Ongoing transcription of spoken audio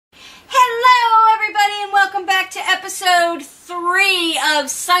episode 3 of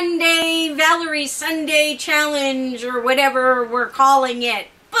Valerie's Sunday Challenge, or whatever we're calling it.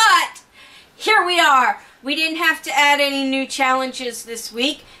 But here we are. We didn't have to add any new challenges this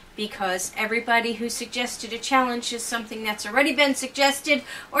week because everybody who suggested a challenge is something that's already been suggested,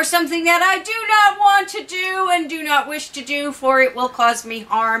 or something that I do not want to do and do not wish to do, for it will cause me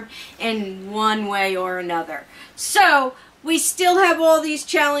harm in one way or another. So we still have all these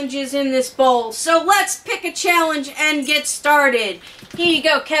challenges in this bowl. So let's pick a challenge and get started. Here you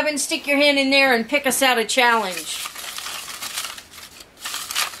go, Kevin. Stick your hand in there and pick us out a challenge.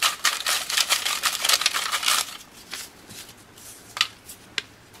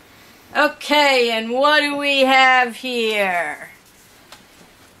 Okay, and what do we have here?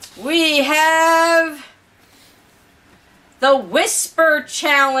 We have the Whisper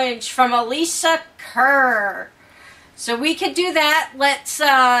Challenge from Alicia Kerr. So we could do that. Let's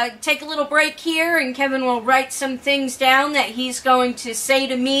take a little break here, and Kevin will write some things down that he's going to say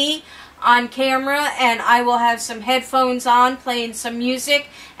to me on camera, and I will have some headphones on playing some music,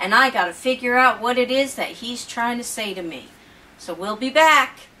 and I got to figure out what it is that he's trying to say to me. So we'll be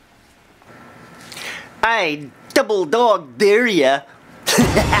back. I double dog dare ya.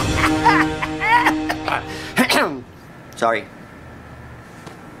 Sorry.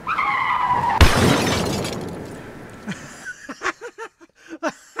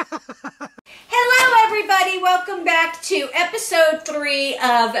 Hello everybody, welcome back to episode 3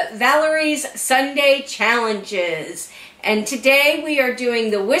 of Valerie's Sunday Challenges. And today we are doing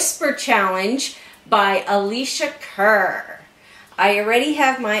the Whisper Challenge by Alicia Kerr. I already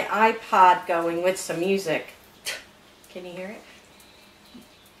have my iPod going with some music. Can you hear it?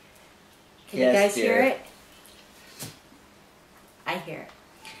 Can you guys hear it? I hear it.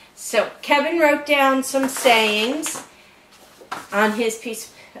 So Kevin wrote down some sayings on his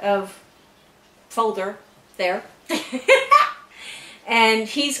piece of folder there. And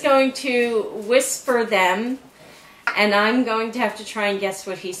he's going to whisper them, and I'm going to have to try and guess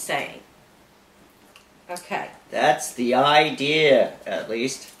what he's saying. Okay. That's the idea, at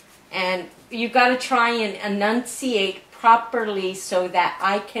least. And you've got to try and enunciate properly so that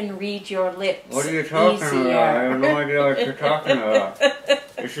I can read your lips. What are you talking easier. about? I have no idea what you're talking about.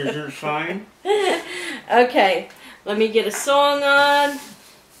 This isn't fine? Okay, let me get a song on.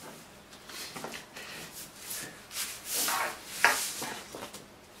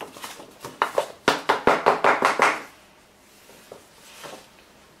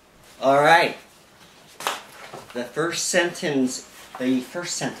 All right. The first sentence.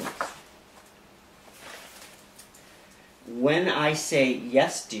 When I say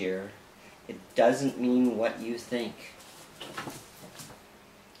yes, dear, it doesn't mean what you think.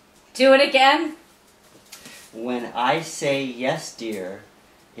 Do it again. When I say yes, dear,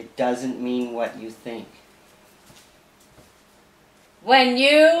 it doesn't mean what you think. When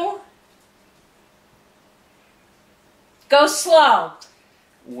you go slow.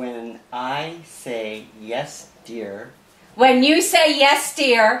 When I say yes, dear, When you say yes,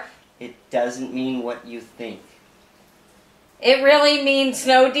 dear, it doesn't mean what you think. it really means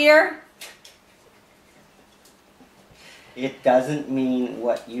no, dear. It doesn't mean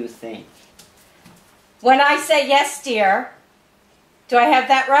what you think. When I say yes, dear, do I have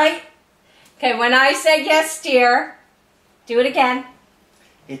that right? Okay, when I say yes, dear, do it again.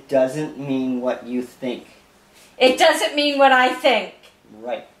 It doesn't mean what you think. It doesn't mean what I think.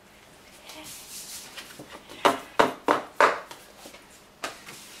 Right.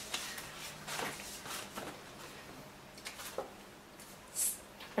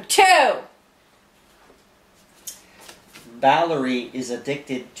 Two. Valerie is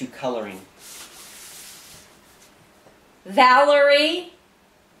addicted to coloring. Valerie,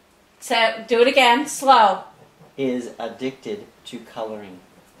 so do it again, slow, Is addicted to coloring.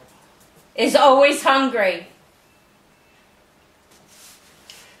 is always hungry.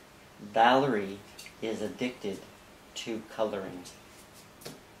 Valerie is addicted to coloring.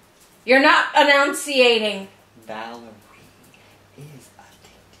 You're not enunciating. Valerie is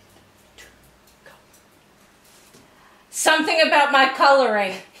addicted to coloring. Something about my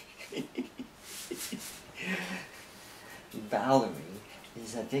coloring. Valerie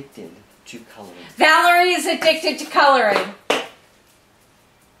is addicted to coloring. Valerie is addicted to coloring.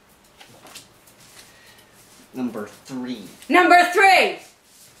 Number 3. Number 3.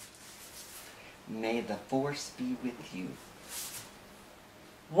 May the force be with you.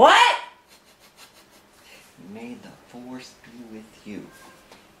 What? May the force be with you.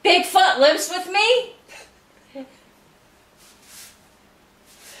 Bigfoot lives with me?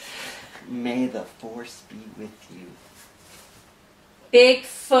 May the force be with you.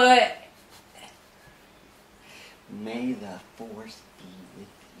 Bigfoot May the force be with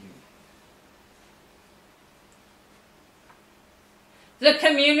you. The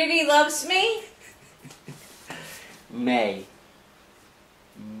community loves me. May.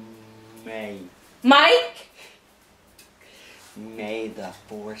 Mike. May the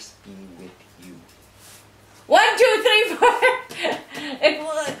force be with you. 1, 2, 3, 4.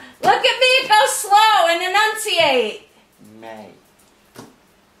 Look at me, go slow and enunciate. May.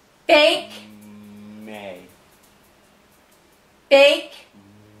 Bake. May. Bake.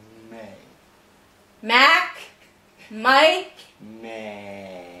 May. Mac. Mike.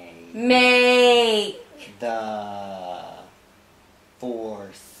 May. Make. The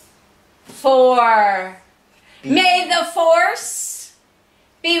force. 4. May the force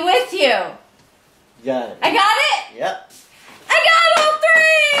be with you. Got it. I got it? Yep. I got all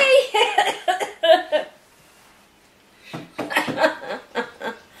 3!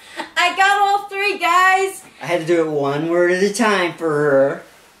 I got all 3, guys. I had to do it one word at a time for her.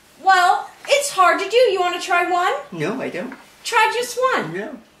 Well, it's hard to do. You want to try one? No, I don't. Try just one.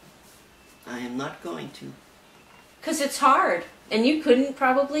 No. I am not going to. Because it's hard. And you couldn't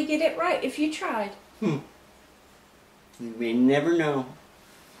probably get it right if you tried. You may never know.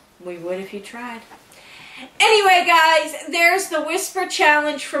 We would if you tried. Anyway, guys, there's the Whisper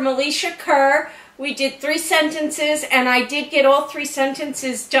Challenge from Alicia Kerr. We did 3 sentences, and I did get all 3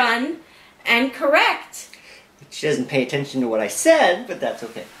 sentences done and correct. She doesn't pay attention to what I said, but that's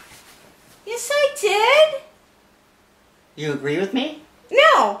okay. Yes, I did. You agree with me?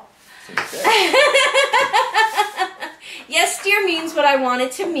 No. Okay. Yes, dear means what I want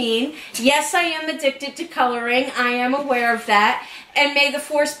it to mean. Yes, I am addicted to coloring. I am aware of that. And may the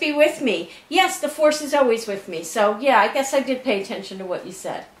force be with me. Yes, the force is always with me. So, yeah, I guess I did pay attention to what you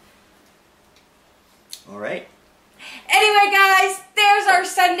said. All right. Anyway, guys, there's our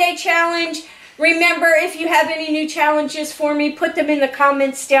Sunday challenge. Remember, if you have any new challenges for me, put them in the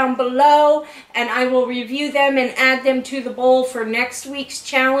comments down below, and I will review them and add them to the bowl for next week's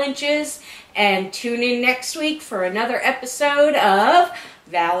challenges. And tune in next week for another episode of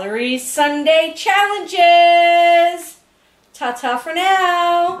Valerie's Sunday Challenges. Ta-ta for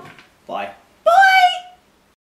now. Bye.